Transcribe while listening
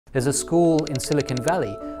There's a school in Silicon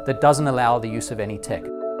Valley that doesn't allow the use of any tech.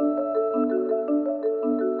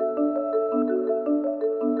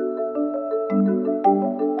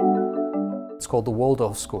 It's called the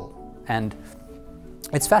Waldorf school, and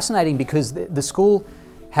it's fascinating because the school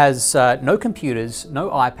has no computers, no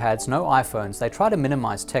iPads, no iPhones. They try to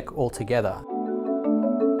minimize tech altogether.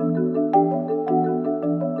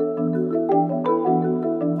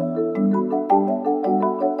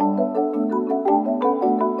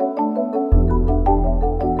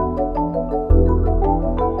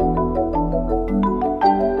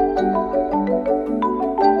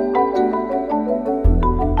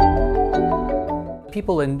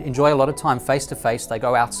 People enjoy a lot of time face-to-face, they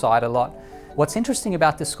go outside a lot. What's interesting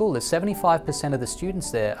about this school is 75% of the students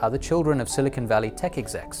there are the children of Silicon Valley tech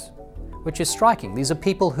execs, which is striking. These are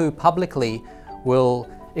people who publicly will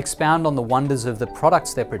expound on the wonders of the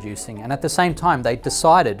products they're producing, and at the same time they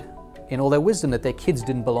decided in all their wisdom that their kids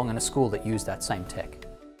didn't belong in a school that used that same tech.